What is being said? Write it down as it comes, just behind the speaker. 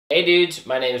Hey dudes,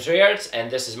 my name is Riyards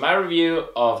and this is my review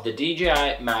of the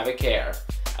DJI Mavic Air.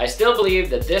 I still believe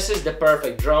that this is the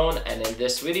perfect drone, and in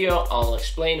this video I'll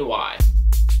explain why.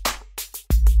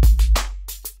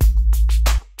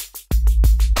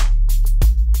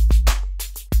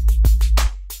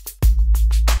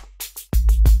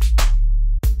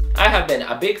 I have been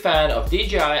a big fan of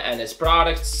DJI and its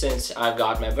products since I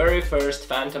got my very first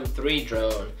Phantom 3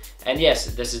 drone. And yes,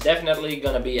 this is definitely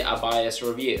gonna be a biased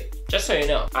review, just so you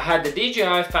know. I had the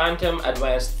DJI Phantom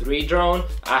Advanced 3 drone,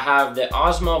 I have the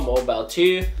Osmo Mobile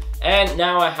 2, and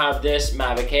now I have this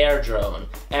Mavic Air drone.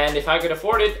 And if I could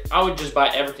afford it, I would just buy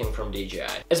everything from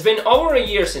DJI. It's been over a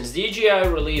year since DJI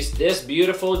released this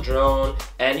beautiful drone,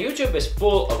 and YouTube is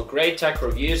full of great tech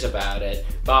reviews about it.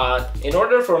 But in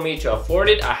order for me to afford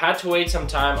it, I had to wait some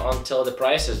time until the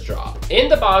prices dropped. In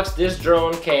the box, this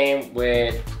drone came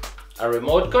with a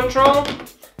remote control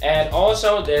and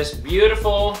also this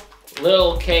beautiful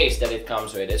little case that it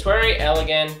comes with. It's very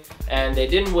elegant and they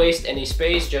didn't waste any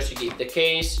space just to keep the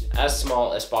case as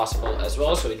small as possible as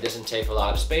well, so it doesn't take a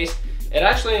lot of space. It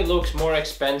actually looks more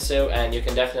expensive and you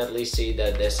can definitely see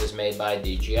that this is made by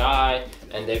DJI,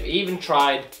 and they've even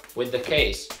tried with the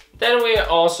case. Then we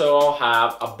also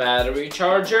have a battery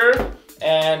charger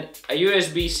and a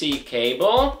USB-C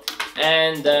cable,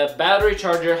 and the battery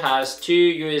charger has two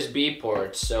USB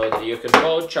ports so that you can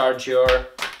both charge your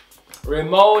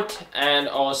remote and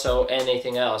also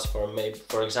anything else,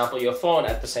 for example your phone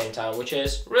at the same time, which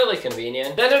is really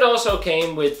convenient. Then it also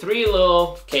came with three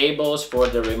little cables for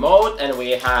the remote, and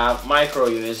we have micro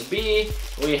USB,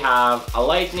 we have a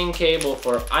lightning cable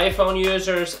for iPhone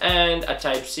users, and a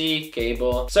Type-C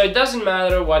cable. So it doesn't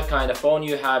matter what kind of phone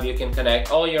you have, you can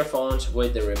connect all your phones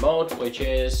with the remote, which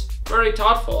is very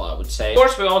thoughtful, I would say. Of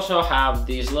course, we also have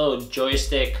these little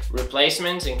joystick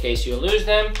replacements in case you lose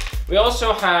them. We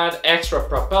also had extra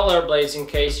propeller blades in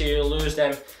case you lose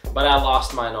them, but I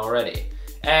lost mine already.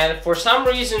 And for some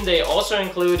reason, they also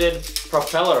included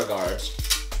propeller guards.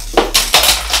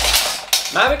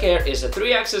 Mavic Air is a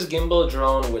 3-axis gimbal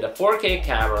drone with a 4K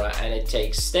camera, and it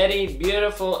takes steady,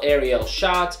 beautiful aerial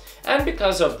shots. And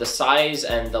because of the size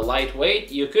and the lightweight,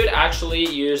 you could actually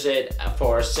use it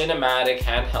for cinematic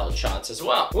handheld shots as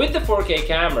well. With the 4K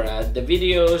camera, the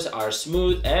videos are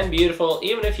smooth and beautiful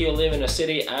even if you live in a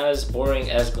city as boring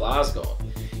as Glasgow.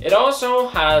 It also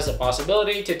has a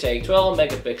possibility to take 12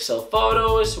 megapixel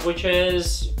photos, which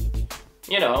is,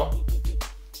 you know,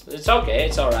 it's okay,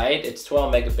 it's alright, it's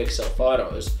 12 megapixel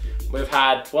photos. We've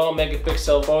had 12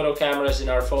 megapixel photo cameras in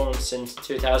our phones since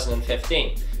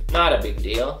 2015. Not a big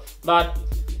deal, but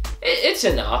it's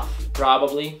enough,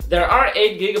 probably. There are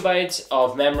 8 gigabytes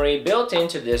of memory built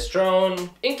into this drone,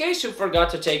 in case you forgot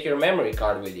to take your memory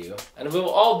card with you, and we've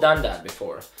all done that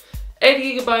before. 8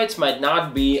 gigabytes might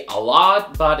not be a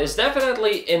lot, but it's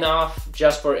definitely enough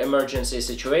just for emergency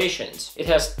situations. It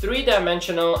has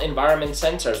 3-dimensional environment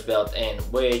sensors built in,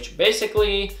 which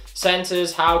basically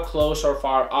senses how close or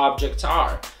far objects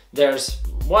are. There's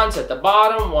ones at the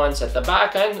bottom, ones at the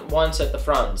back, and ones at the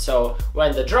front. So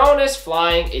when the drone is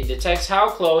flying, it detects how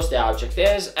close the object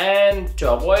is, and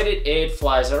to avoid it, it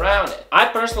flies around it. I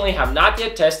personally have not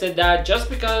yet tested that just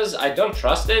because I don't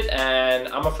trust it, and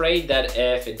I'm afraid that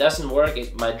if it doesn't work,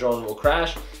 my drone will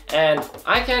crash, and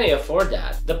I can't afford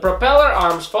that. The propeller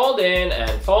arms fold in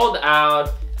and fold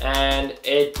out, and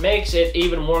it makes it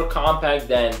even more compact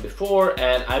than before,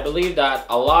 and I believe that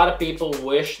a lot of people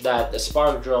wish that the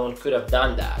Spark drone could have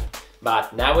done that.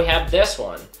 But now we have this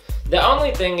one. The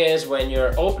only thing is, when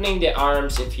you're opening the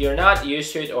arms, if you're not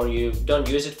used to it or you don't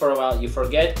use it for a while, you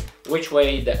forget which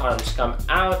way the arms come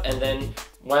out, and then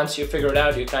once you figure it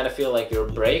out, you kind of feel like you're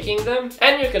breaking them.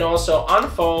 And you can also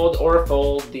unfold or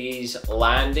fold these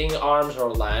landing arms or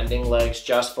landing legs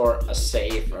just for a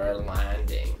safer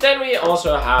landing. Then we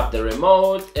also have the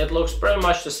remote. It looks pretty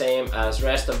much the same as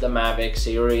rest of the Mavic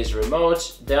series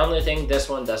remotes. The only thing, this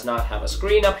one does not have a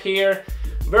screen up here.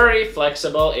 Very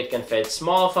flexible, it can fit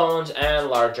small phones and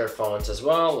larger phones as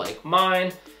well, like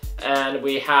mine. And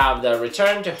we have the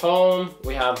return to home,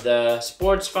 we have the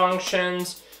sports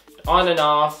functions, on and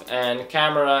off, and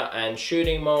camera and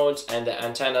shooting modes, and the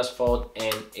antennas fold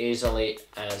in easily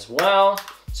as well.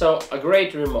 So a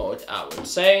great remote, I would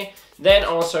say. Then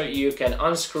also you can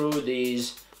unscrew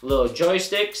these little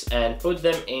joysticks and put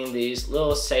them in these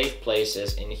little safe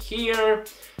places in here,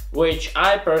 which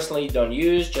I personally don't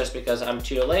use just because I'm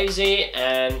too lazy,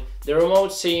 and the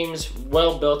remote seems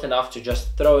well built enough to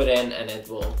just throw it in and it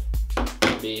will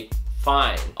be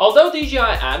fine. Although DJI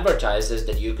advertises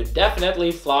that you could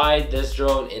definitely fly this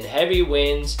drone in heavy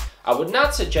winds, I would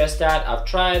not suggest that. I've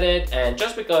tried it, and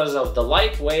just because of the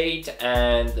lightweight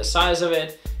and the size of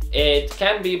it, it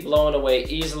can be blown away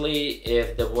easily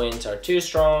if the winds are too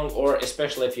strong, or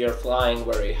especially if you're flying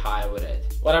very high with it.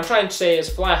 What I'm trying to say is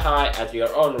fly high at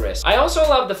your own risk. I also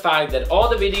love the fact that all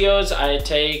the videos I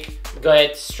take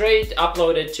get straight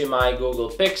uploaded to my Google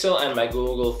Pixel and my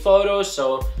Google Photos,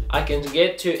 so I can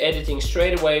get to editing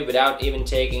straight away without even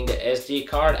taking the SD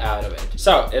card out of it.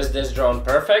 So, is this drone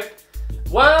perfect?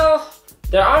 Well,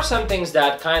 there are some things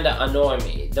that kind of annoy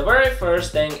me. The very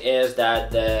first thing is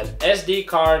that the SD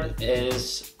card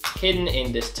is hidden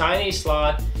in this tiny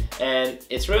slot, and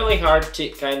it's really hard to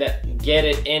kind of get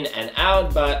it in and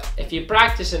out, but if you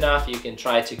practice enough you can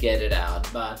try to get it out.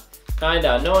 But kind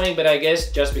of annoying, but I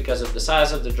guess just because of the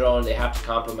size of the drone they have to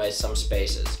compromise some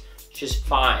spaces, which is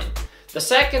fine. The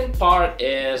second part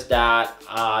is that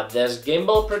this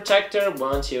gimbal protector,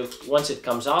 once it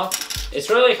comes off, it's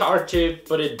really hard to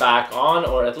put it back on,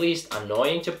 or at least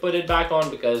annoying to put it back on,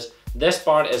 because this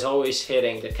part is always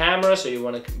hitting the camera, so you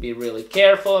want to be really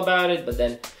careful about it. But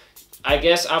then I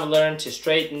guess I've learned to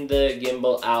straighten the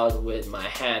gimbal out with my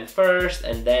hand first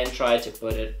and then try to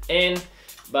put it in.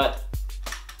 But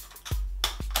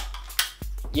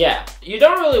yeah, you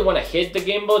don't really want to hit the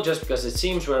gimbal just because it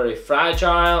seems very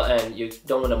fragile and you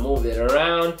don't want to move it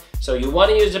around. So you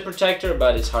want to use a protector,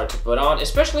 but it's hard to put on,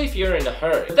 especially if you're in a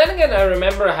hurry. But then again, I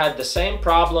remember I had the same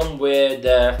problem with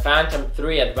the Phantom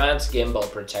 3 Advanced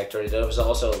Gimbal Protector. It was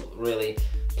also really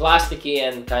plasticky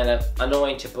and kind of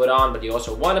annoying to put on, but you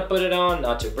also want to put it on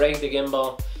not to break the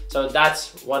gimbal. So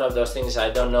that's one of those things I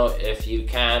don't know if you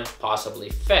can possibly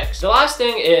fix. The last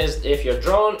thing is, if your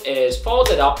drone is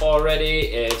folded up already,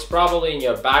 it's probably in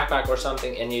your backpack or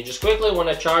something, and you just quickly want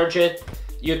to charge it,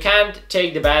 you can't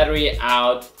take the battery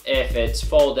out if it's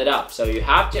folded up. So you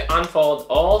have to unfold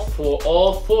all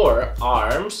four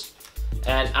arms,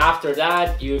 and after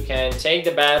that you can take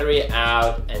the battery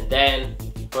out and then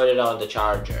put it on the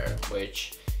charger,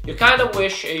 which you kind of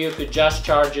wish you could just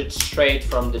charge it straight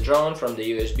from the drone, from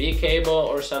the USB cable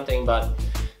or something, but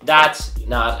that's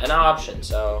not an option,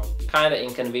 so kind of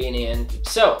inconvenient.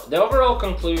 So the overall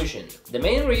conclusion, the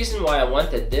main reason why I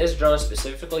wanted this drone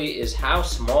specifically is how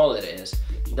small it is.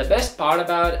 The best part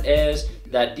about it is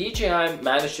that DJI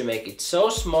managed to make it so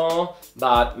small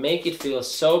but make it feel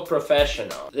so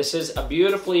professional. This is a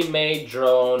beautifully made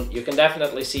drone. You can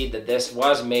definitely see that this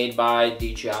was made by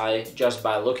DJI just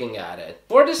by looking at it.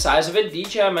 For the size of it,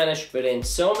 DJI managed to put in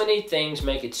so many things,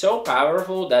 make it so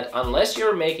powerful that unless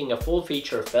you're making a full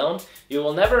feature film, you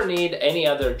will never need any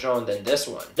other drone than this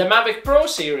one. The Mavic Pro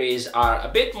series are a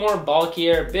bit more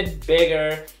bulkier, a bit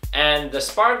bigger, and the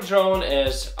Spark drone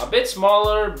is a bit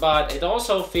smaller, but it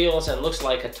also feels and looks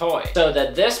like a toy. So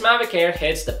that this Mavic Air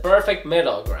hits the perfect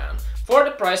middle ground. For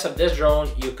the price of this drone,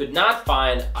 you could not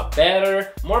find a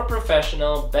better, more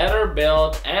professional, better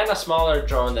built, and a smaller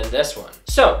drone than this one.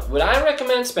 So, would I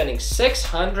recommend spending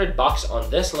 $600 on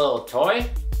this little toy?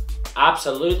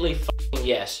 Absolutely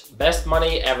yes. Best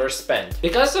money ever spent.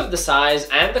 Because of the size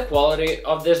and the quality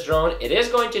of this drone, it is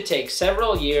going to take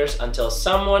several years until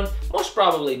someone, most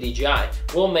probably DJI,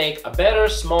 will make a better,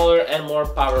 smaller, and more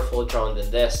powerful drone than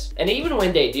this. And even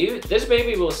when they do, this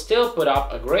baby will still put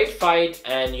up a great fight,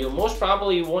 and you most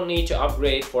probably won't need to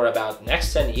upgrade for about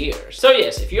next 10 years. So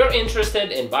yes, if you're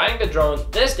interested in buying the drone,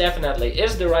 this definitely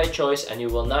is the right choice and you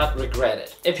will not regret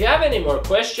it. If you have any more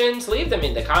questions, leave them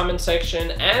in the comment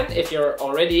section, and if you're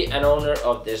already an owner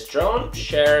of this drone,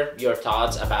 share your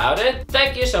thoughts about it.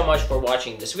 Thank you so much for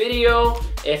watching this video.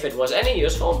 If it was any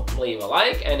useful, leave a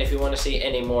like, and if you want to see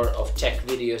any more of tech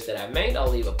videos that I've made, I'll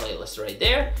leave a playlist right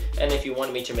there. And if you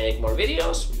want me to make more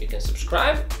videos, you can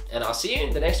subscribe, and I'll see you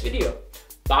in the next video.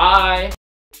 Bye!